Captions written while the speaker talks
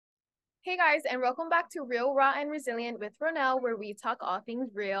Hey guys, and welcome back to Real, Raw, and Resilient with Ronelle, where we talk all things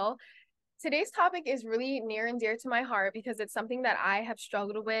real. Today's topic is really near and dear to my heart because it's something that I have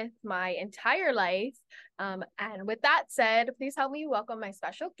struggled with my entire life. And with that said, please help me welcome my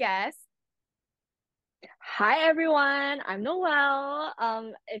special guest. Hi everyone, I'm Noelle.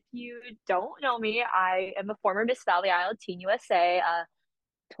 If you don't know me, I am a former Miss Valley Isle Teen USA,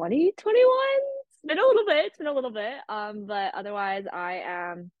 2021. It's been a little bit. But otherwise I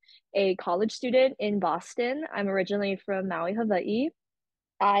am a college student in Boston. I'm originally from Maui, Hawaii.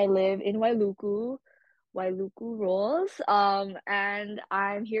 I live in Wailuku rules. And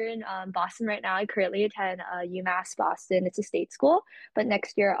I'm here in Boston right now. I currently attend UMass Boston. It's a state school, but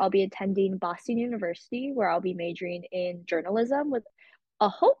next year I'll be attending Boston University, where I'll be majoring in journalism with a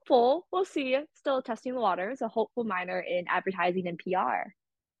hopeful, we'll see, still testing the waters, a hopeful minor in advertising and PR.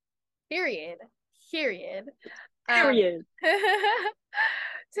 Period. Period. Um, Period.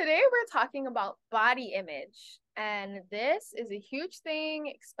 Today we're talking about body image, and this is a huge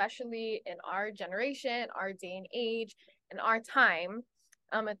thing, especially in our generation, our day and age, and our time.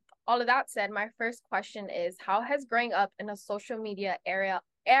 With all of that said, my first question is, how has growing up in a social media era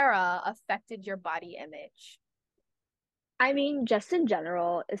affected your body image? I mean, just in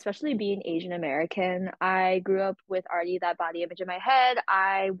general, especially being Asian American, I grew up with already that body image in my head.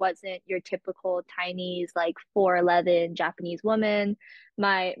 I wasn't your typical Chinese, like 4'11" Japanese woman.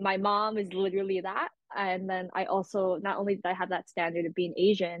 My mom is literally that. And then I also not only did I have that standard of being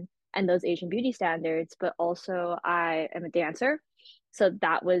Asian and those Asian beauty standards, but also I am a dancer. So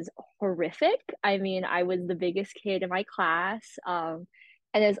that was horrific. I mean, I was the biggest kid in my class.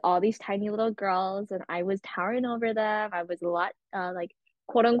 And there's all these tiny little girls, and I was towering over them. I was a lot, like,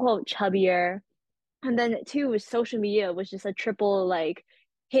 quote unquote, chubbier. And then, too, with social media was just a triple, like,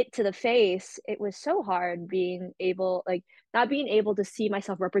 hit to the face. It was so hard being able, like, not being able to see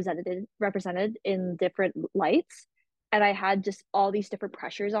myself represented in different lights. And I had just all these different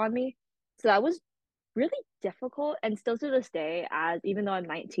pressures on me. So that was really difficult. And still to this day, as even though I'm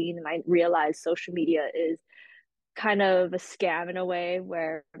 19 and I realize social media is kind of a scam in a way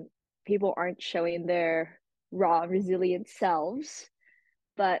where people aren't showing their raw, resilient selves.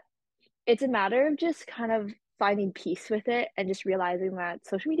 But it's a matter of just kind of finding peace with it and just realizing that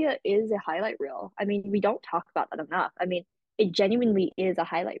social media is a highlight reel. I mean, we don't talk about that enough. I mean, it genuinely is a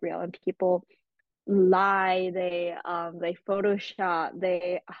highlight reel, and people lie, they Photoshop,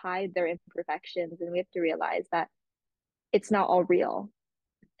 they hide their imperfections, and we have to realize that it's not all real.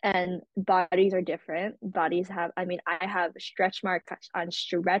 And bodies are different. Bodies have, I mean, I have stretch marks on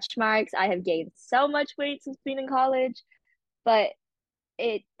stretch marks. I have gained so much weight since being in college, but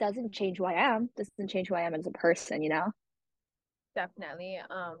it doesn't change who I am. Doesn't change who I am as a person, you know? Definitely.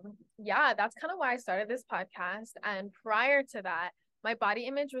 Yeah, that's kind of why I started this podcast. And prior to that, my body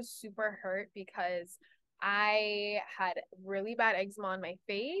image was super hurt because I had really bad eczema on my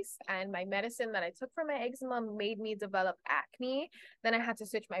face, and my medicine that I took for my eczema made me develop acne. Then I had to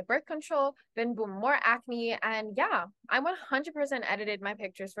switch my birth control, then boom, more acne. And yeah, I 100% edited my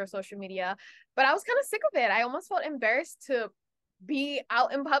pictures for social media, but I was kind of sick of it. I almost felt embarrassed to be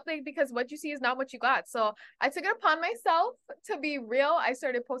out in public because what you see is not what you got. So I took it upon myself to be real. I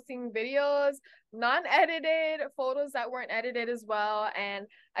started posting videos, non-edited, photos that weren't edited as well. And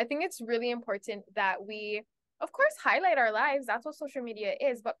I think it's really important that we, of course, highlight our lives. That's what social media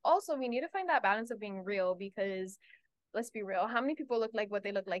is. But also we need to find that balance of being real because let's be real. How many people look like what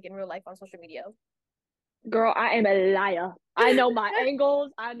they look like in real life on social media? Girl, I am a liar. I know my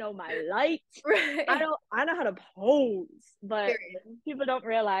angles. I know my light. Right. I know how to pose, but Period. people don't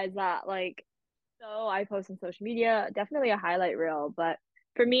realize that, like, so I post on social media, definitely a highlight reel. But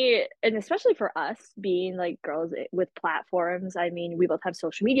for me, and especially for us being like girls with platforms, I mean, we both have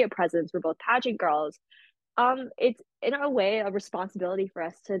social media presence. We're both pageant girls. It's in a way a responsibility for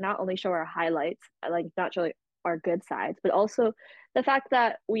us to not only show our highlights, like not show our good sides, but also the fact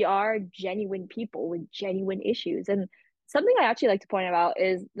that we are genuine people with genuine issues. And something I actually like to point out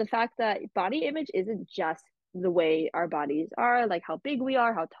is the fact that body image isn't just the way our bodies are, like how big we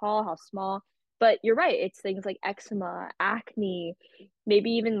are, how tall, how small. But you're right, it's things like eczema, acne,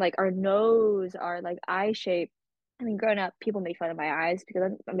 maybe even like our nose, our like eye shape. I mean, growing up, people make fun of my eyes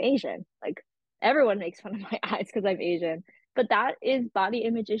because I'm Asian. Like everyone makes fun of my eyes because I'm Asian. But that is body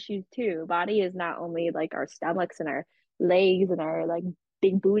image issues too. Body is not only like our stomachs and our legs and our like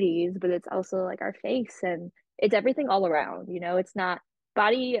big booties, but it's also like our face, and it's everything all around, you know? It's not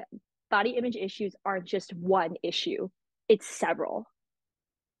body body image issues aren't just one issue. It's several.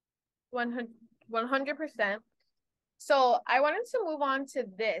 100%. So I wanted to move on to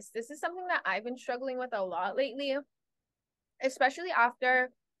this. This is something that I've been struggling with a lot lately, especially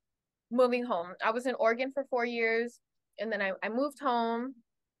after moving home. I was in Oregon for 4 years, and then I moved home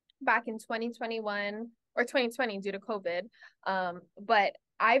back in 2021 or 2020 due to COVID. But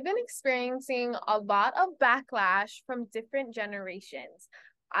I've been experiencing a lot of backlash from different generations.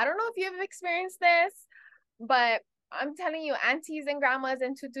 I don't know if you've experienced this, but I'm telling you, aunties and grandmas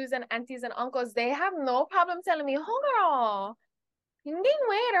and tutus and aunties and uncles, they have no problem telling me, oh girl, you gain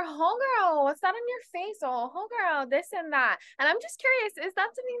weight, or oh girl, what's that on your face? Or oh girl, this and that. And I'm just curious, is that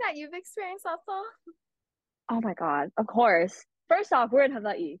something that you've experienced also? Oh my God, of course. First off, we're in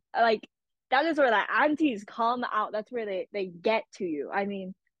Hawaii. Like that is where the aunties come out. That's where they get to you. I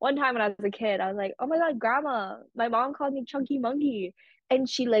mean, one time when I was a kid, I was like, "Oh my God, grandma, my mom called me chunky monkey." And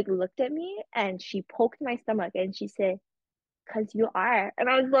she like looked at me and she poked my stomach and she said, "Cause you are." And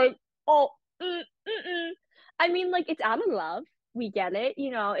I was like, "Oh, mm. I mean, like it's out of love. We get it.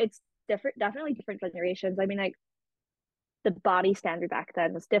 It's different, definitely different generations. I mean, like the body standard back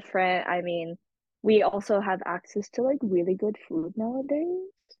then was different. I mean, we also have access to like really good food nowadays,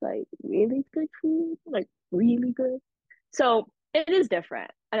 like really good food, like really good. So it is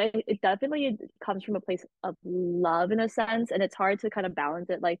different. And it definitely comes from a place of love in a sense. And it's hard to kind of balance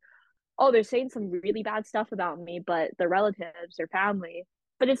it. Like, oh, they're saying some really bad stuff about me, but they're relatives, they're family.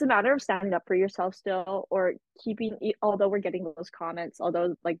 But it's a matter of standing up for yourself still, or keeping, although we're getting those comments,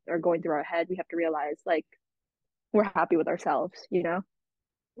 although like are going through our head, we have to realize like we're happy with ourselves.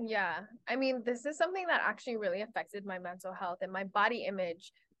 Yeah. I mean, this is something that actually really affected my mental health and my body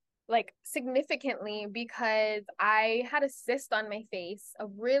image like significantly because I had a cyst on my face, a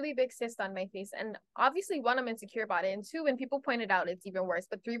really big cyst on my face. And obviously, one, I'm insecure about it. And two, when people pointed out, it's even worse.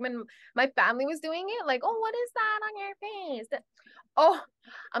 But three, when my family was doing it, like, oh, what is that on your face? Oh,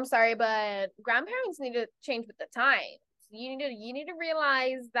 I'm sorry, but grandparents need to change with the times. You need to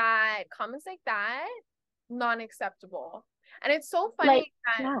realize that comments like that, non-acceptable. And it's so Like, funny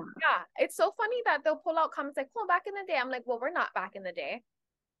that yeah. yeah, it's so funny that they'll pull out comments like, "Oh, back in the day." I'm like, "Well, we're not back in the day."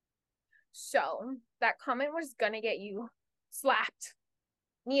 So that comment was gonna get you slapped.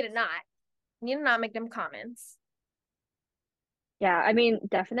 Need to not. Need to not make them comments. Yeah, I mean,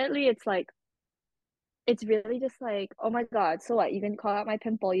 definitely it's really just like, oh my God, so what? You can call out my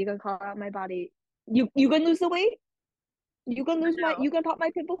pimple, you can call out my body. You gonna lose the weight? No. You gonna pop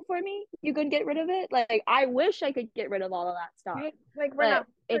my pimple for me? You gonna get rid of it? Like I wish I could get rid of all of that stuff, Right? Like we're but not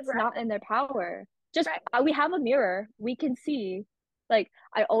it's not progressive. in their power. Just Right. we have a mirror, we can see. Like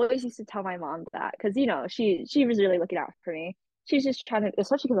I always used to tell my mom that because she was really looking out for me. She's just trying to,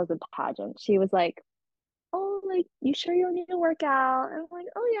 especially because I was in pageant. She was like, oh, like, you sure you don't need to work out? And I'm like,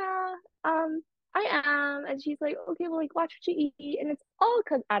 oh yeah, I am. And she's like, okay, well, like, watch what you eat. And it's all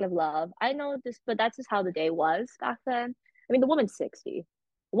because out of love. I know this, but that's just how the day was back then. I mean, the woman's 60.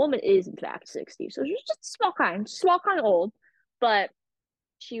 The woman is in fact 60. So she's just small kind old. But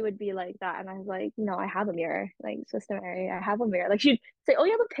she would be like that. And I was like, no, I have a mirror. Like, Sister Mary, I have a mirror. Like, she'd say, oh,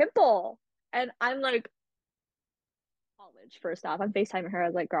 you have a pimple. And I'm like, college first off. I'm FaceTiming her. I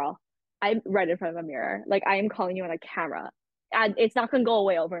was like, girl, I'm right in front of a mirror. Like I am calling you on a camera. And it's not gonna go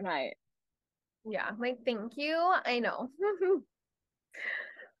away overnight. Yeah. Like, thank you. I know.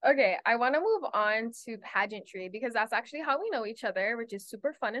 Okay, I want to move on to pageantry because that's actually how we know each other, which is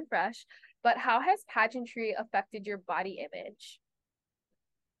super fun and fresh. But how has pageantry affected your body image?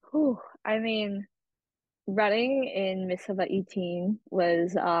 Whew. I mean, running in Miss Hawaii teen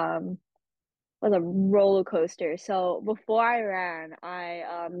was a roller coaster. So before I ran, I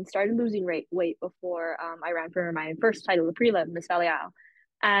started losing weight before I ran for my first title, the prelim, Miss Valley Isle.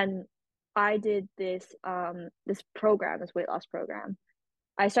 And I did this program, this weight loss program.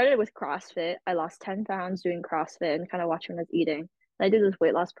 I started with CrossFit. I lost 10 pounds doing CrossFit and kind of watching what I was eating. I did this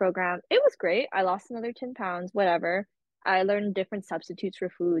weight loss program. It was great. I lost another 10 pounds, whatever. I learned different substitutes for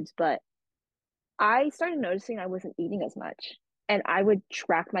foods, but I started noticing I wasn't eating as much. And I would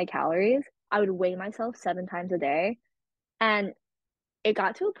track my calories. I would weigh myself 7 times a day. And it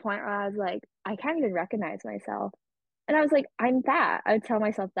got to a point where I was like, I can't even recognize myself. And I was like, I'm fat. I would tell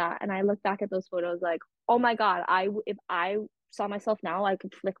myself that. And I look back at those photos like, oh my God, if I saw myself now, I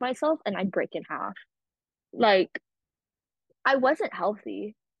could flick myself and I'd break in half. Like I wasn't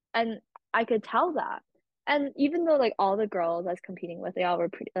healthy and I could tell that. And even though like all the girls I was competing with, they all were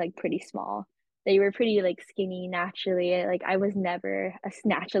pretty small. They were pretty like skinny naturally. Like I was never a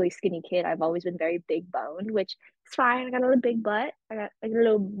naturally skinny kid. I've always been very big boned, which is fine. I got a little big butt. I got like a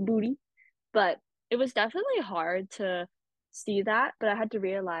little booty. But it was definitely hard to see that. But I had to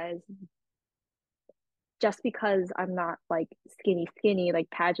realize just because I'm not like skinny,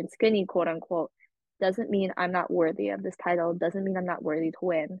 like pageant skinny, quote unquote, doesn't mean I'm not worthy of this title, doesn't mean I'm not worthy to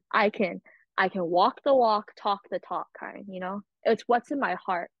win. I can walk the walk, talk the talk kind. It's what's in my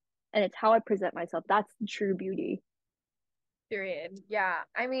heart. and it's how I present myself. That's true beauty. Period. Yeah.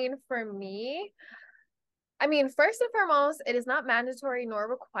 I mean, for me, I mean, first and foremost, it is not mandatory nor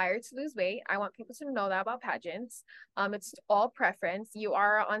required to lose weight. I want people to know that about pageants. It's all preference. You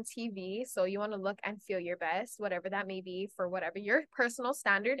are on TV, so you want to look and feel your best, whatever that may be, for whatever your personal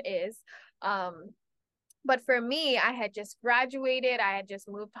standard is. Um, but for me, I had just graduated. I had just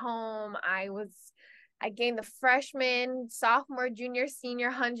moved home. I gained the freshman, sophomore, junior, senior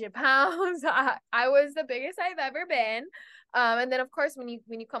 100 pounds. I was the biggest I've ever been. And then of course, when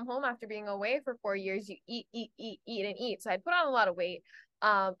you come home after being away for 4 years, you eat, and eat. So I put on a lot of weight.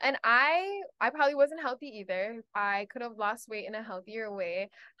 And I probably wasn't healthy either. I could have lost weight in a healthier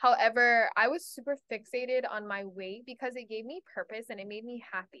way. However, I was super fixated on my weight because it gave me purpose and it made me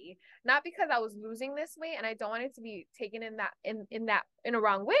happy, not because I was losing this weight, and I don't want it to be taken in a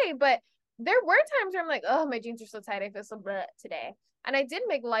wrong way, but there were times where I'm like, oh, my jeans are so tight, I feel so bleh today. And I did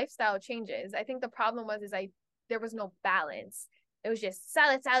make lifestyle changes. I think the problem was I there was no balance. It was just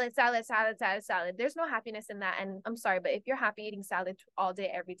salad, salad, salad, salad, salad, salad. There's no happiness in that. And I'm sorry, but if you're happy eating salad all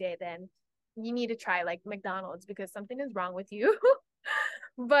day, every day, then you need to try like McDonald's because something is wrong with you.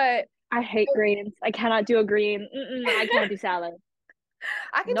 But I hate greens. I cannot do a green. I can't do salad.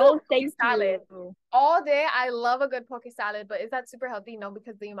 I can do a No, poke thank salad you. all day. I love a good poke salad, but is that super healthy? No,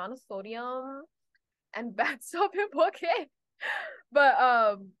 because the amount of sodium and bad stuff in poke.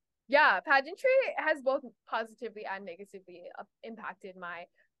 But yeah, pageantry has both positively and negatively impacted my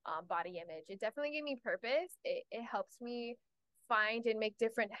body image. It definitely gave me purpose. It helps me find and make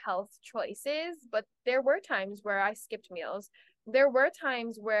different health choices, but there were times where I skipped meals. There were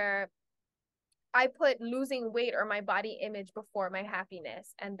times where I put losing weight or my body image before my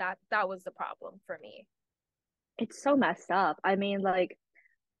happiness, and that was the problem for me. It's so messed up. I mean, like,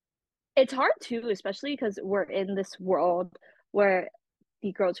 it's hard too, especially because we're in this world where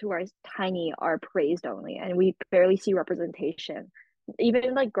the girls who are tiny are praised only, and we barely see representation.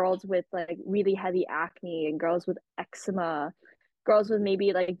 Even like girls with like really heavy acne and girls with eczema, girls with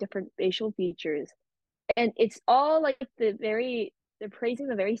maybe like different facial features. And it's all like they're praising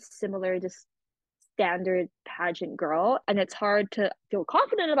the very similar, just standard pageant girl. And it's hard to feel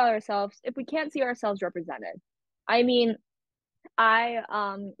confident about ourselves if we can't see ourselves represented. I mean, I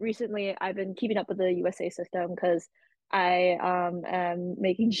recently I've been keeping up with the USA system because I am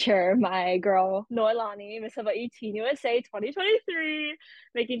making sure my girl Noelani, Miss Hawaii Teen USA 2023,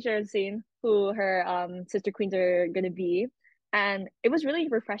 making sure and seeing who her sister queens are gonna be. And it was really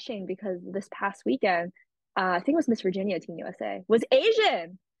refreshing because this past weekend, I think it was Miss Virginia Teen USA, was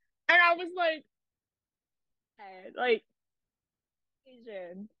Asian. And I was like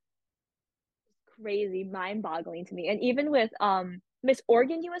Asian. Crazy, mind-boggling to me. And even with Miss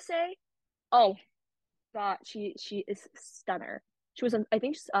Oregon USA, oh God, she is stunner. She was on, I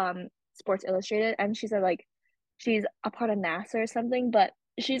think Sports Illustrated, and she's she's a part of NASA or something, but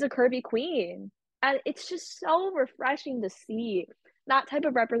she's a curvy queen. And it's just so refreshing to see that type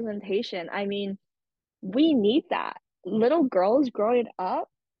of representation. I mean, we need that. Little girls growing up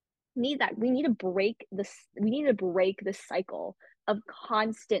need that. We need to break the cycle of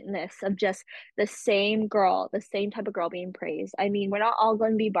constantness of just the same girl, the same type of girl being praised. I mean, we're not all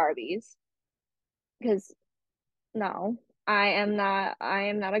going to be Barbies because no, I am not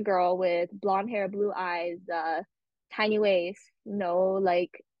a girl with blonde hair, blue eyes, tiny waist, no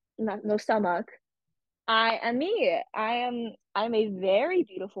stomach. I am me. I'm a very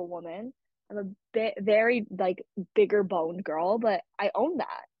beautiful woman. I'm a bit very like bigger boned girl, but I own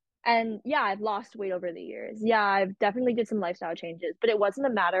that. And yeah, I've lost weight over the years. Yeah, I've definitely did some lifestyle changes, but it wasn't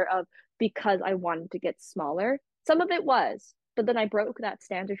a matter of because I wanted to get smaller. Some of it was, but then I broke that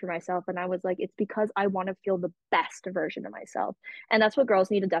standard for myself and I was like, it's because I want to feel the best version of myself. And that's what girls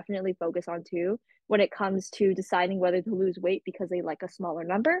need to definitely focus on too when it comes to deciding whether to lose weight because they like a smaller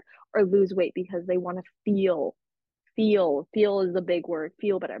number or lose weight because they want to feel is the big word,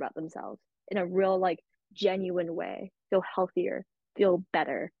 feel better about themselves in a real, like, genuine way, feel healthier, feel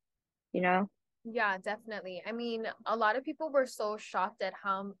better, you know? Yeah, definitely. I mean, a lot of people were so shocked at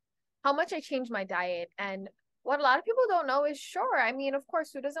how much I changed my diet. And what a lot of people don't know is sure, I mean, of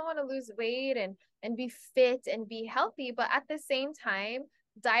course, who doesn't want to lose weight and be fit and be healthy, but at the same time,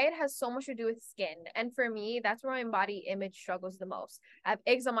 diet has so much to do with skin. And for me, that's where my body image struggles the most. I have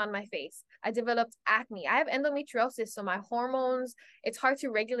eczema on my face. I developed acne. I have endometriosis, so my hormones, it's hard to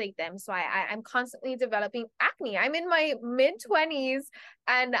regulate them. So I'm constantly developing acne. I'm in my mid-20s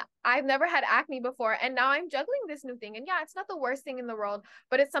and I've never had acne before. And now I'm juggling this new thing. And yeah, it's not the worst thing in the world,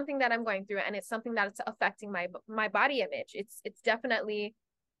 but it's something that I'm going through and it's something that's affecting my body image. It's definitely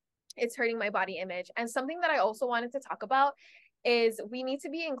it's hurting my body image. And something that I also wanted to talk about is we need to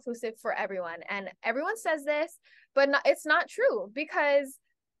be inclusive for everyone. And everyone says this, but it's not true because,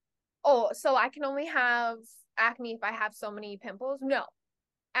 oh, so I can only have acne if I have so many pimples. No,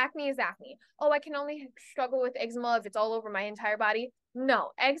 acne is acne. Oh, I can only struggle with eczema if it's all over my entire body.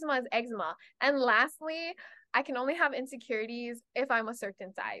 No, eczema is eczema. And lastly, I can only have insecurities if I'm a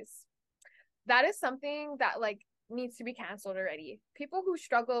certain size. That is something that like needs to be canceled already. People who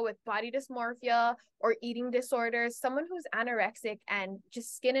struggle with body dysmorphia or eating disorders, someone who's anorexic and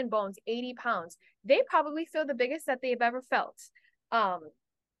just skin and bones, 80 pounds, they probably feel the biggest that they've ever felt. Um,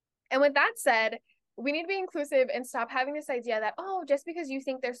 and with that said, we need to be inclusive and stop having this idea that, oh, just because you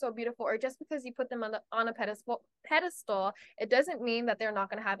think they're so beautiful or just because you put them on a pedestal, it doesn't mean that they're not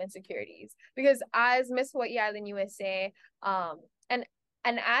going to have insecurities. Because as Miss Hawaii Island USA, and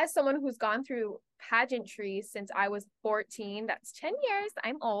as someone who's gone through pageantry since I was 14, that's 10 years,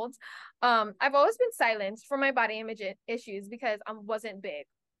 I'm old. I've always been silenced for my body image issues because I wasn't big.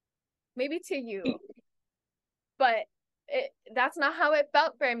 Maybe to you, but that's not how it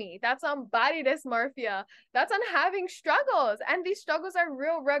felt for me. That's on body dysmorphia. That's on having struggles. And these struggles are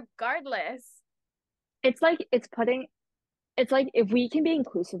real regardless. It's like it's like if we can be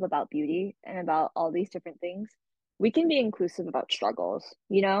inclusive about beauty and about all these different things, we can be inclusive about struggles,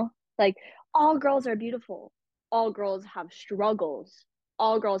 you know? Like all girls are beautiful. All girls have struggles.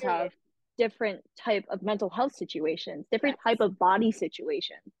 All girls Period. have different type of mental health situations, different type Yes. of body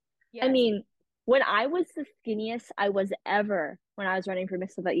situations. I Yes. mean, when I was the skinniest I was ever when I was running for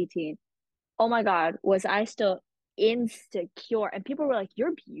Miss Diva 18, oh my God, was I still insecure? And people were like,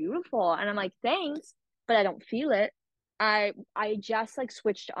 "You're beautiful," and I'm like, "Thanks," but I don't feel it. I just like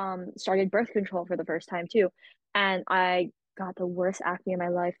switched started birth control for the first time too, and I got the worst acne in my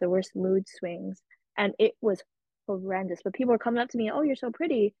life, the worst mood swings, and it was horrendous. But people were coming up to me, "Oh, you're so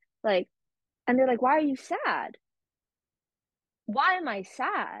pretty," like, and they're like, "Why are you sad? Why am I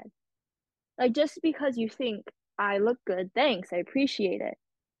sad?" Like just because you think I look good, thanks, I appreciate it,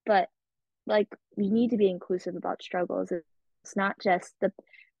 but like we need to be inclusive about struggles. It's not just the,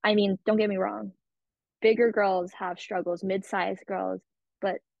 I mean, don't get me wrong, bigger girls have struggles, mid-sized girls,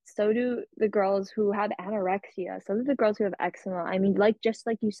 but so do the girls who have anorexia, so do the girls who have eczema. I mean, like just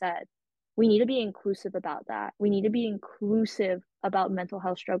like you said, we need to be inclusive about that. We need to be inclusive about mental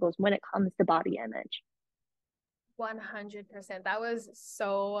health struggles when it comes to body image. 100%. That was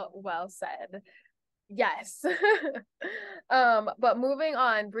so well said. Yes. But moving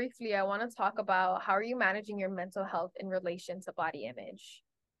on briefly, I want to talk about how are you managing your mental health in relation to body image?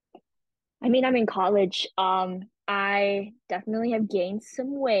 I mean, I'm in college. I definitely have gained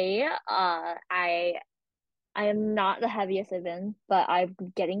some weight. I am not the heaviest I've been, but I'm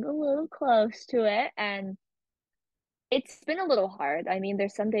getting a little close to it, and it's been a little hard. I mean,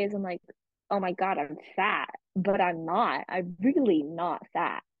 there's some days I'm like, oh my God, I'm fat, but I'm not. I'm really not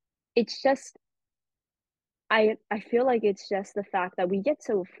fat. It's just I feel like it's just the fact that we get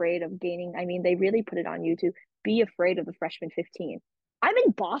so afraid of gaining. I mean, they really put it on you to be afraid of the freshman 15. I'm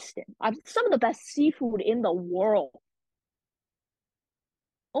in Boston. I'm some of the best seafood in the world.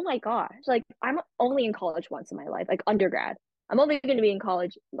 Oh my gosh. Like I'm only in college once in my life, like undergrad. I'm only going to be in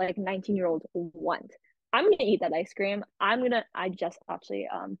college like 19-year-old once. I'm going to eat that ice cream. I just actually,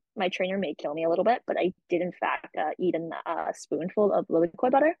 my trainer may kill me a little bit, but I did in fact eat a spoonful of lily koi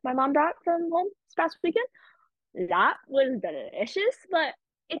butter my mom brought from home this past weekend. That was delicious, but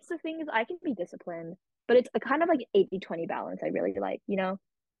it's the thing is I can be disciplined, but it's a kind of like 80-20 balance I really like, you know?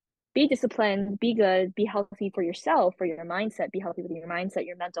 Be disciplined, be good, be healthy for yourself, for your mindset, be healthy with your mindset,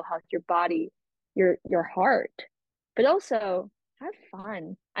 your mental health, your body, your heart. But also have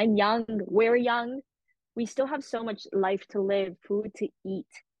fun. I'm young, we're young. We still have so much life to live, food to eat.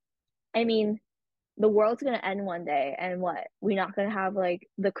 I mean, the world's gonna end one day, and what? We're not gonna have like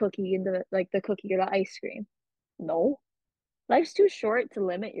the cookie and the cookie or the ice cream. No. Life's too short to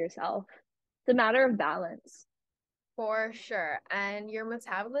limit yourself. It's a matter of balance. For sure. And your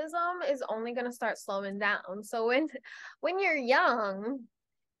metabolism is only going to start slowing down. So when you're young,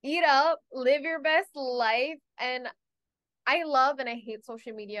 eat up, live your best life. And I love and I hate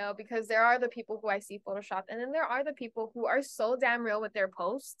social media because there are the people who I see photoshopped, and then there are the people who are so damn real with their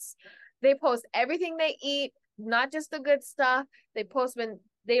posts. They post everything they eat, not just the good stuff. They post when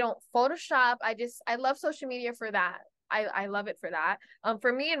they don't Photoshop. I love social media for that. I love it for that.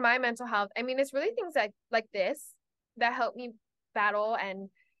 For me and my mental health, I mean, it's really things like this that help me battle and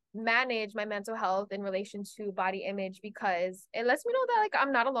manage my mental health in relation to body image because it lets me know that like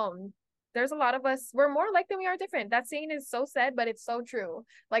I'm not alone. There's a lot of us, we're more alike than we are different. That saying is so said, but it's so true.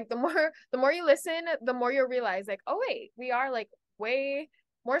 Like the more you listen, the more you'll realize like, oh wait, we are like way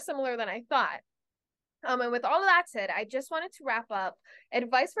more similar than I thought. And with all of that said, I just wanted to wrap up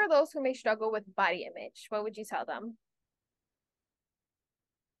advice for those who may struggle with body image. What would you tell them?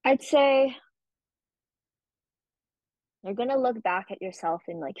 I'd say you're gonna look back at yourself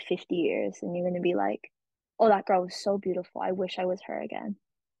in like 50 years and you're gonna be like, oh, that girl was so beautiful. I wish I was her again.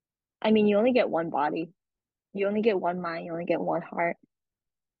 I mean, you only get one body, you only get one mind, you only get one heart.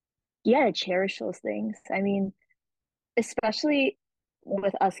 You gotta cherish those things. I mean, especially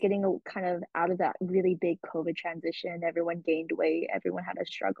with us getting kind of out of that really big COVID transition, everyone gained weight, everyone had a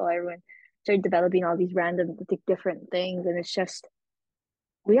struggle, everyone started developing all these random different things. And it's just,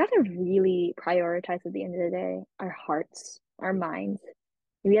 we got to really prioritize at the end of the day our hearts, our minds.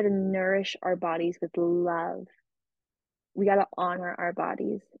 We got to nourish our bodies with love. We got to honor our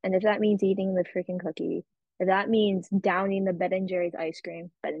bodies. And if that means eating the freaking cookie, if that means downing the Ben and Jerry's ice cream,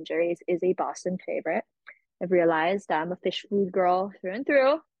 Ben and Jerry's is a Boston favorite. I've realized that I'm a fish food girl through and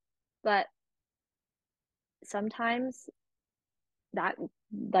through, but sometimes that,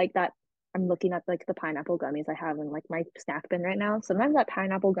 like that, I'm looking at like the pineapple gummies I have in like my snack bin right now. Sometimes that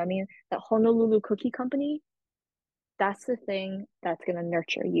pineapple gummy, that Honolulu Cookie Company, that's the thing that's gonna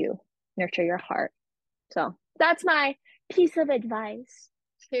nurture you, nurture your heart. So that's my piece of advice.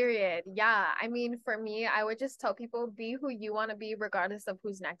 Period. Yeah. I mean, for me, I would just tell people be who you want to be, regardless of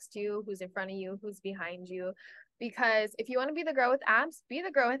who's next to you, who's in front of you, who's behind you. Because if you want to be the girl with abs, be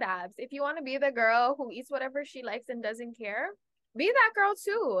the girl with abs. If you want to be the girl who eats whatever she likes and doesn't care, be that girl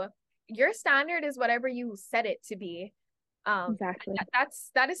too. Your standard is whatever you set it to be. Um, Exactly.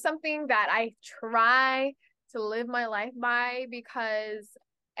 that is something that I try to live my life by because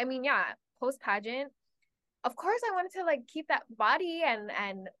I mean, yeah, post pageant, of course I wanted to like keep that body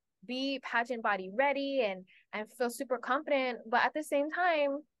and be pageant body ready and feel super confident, but at the same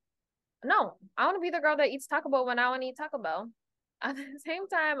time, no, I want to be the girl that eats Taco Bell when I want to eat Taco Bell. At the same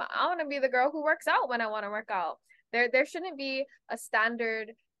time, I want to be the girl who works out when I want to work out. There shouldn't be a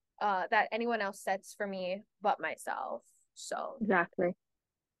standard that anyone else sets for me but myself. So Exactly.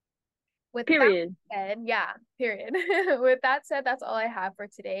 with that Period. said, yeah, period. With that said, that's all I have for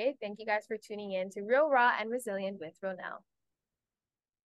today. Thank you guys for tuning in to Real Raw and Resilient with Ronell.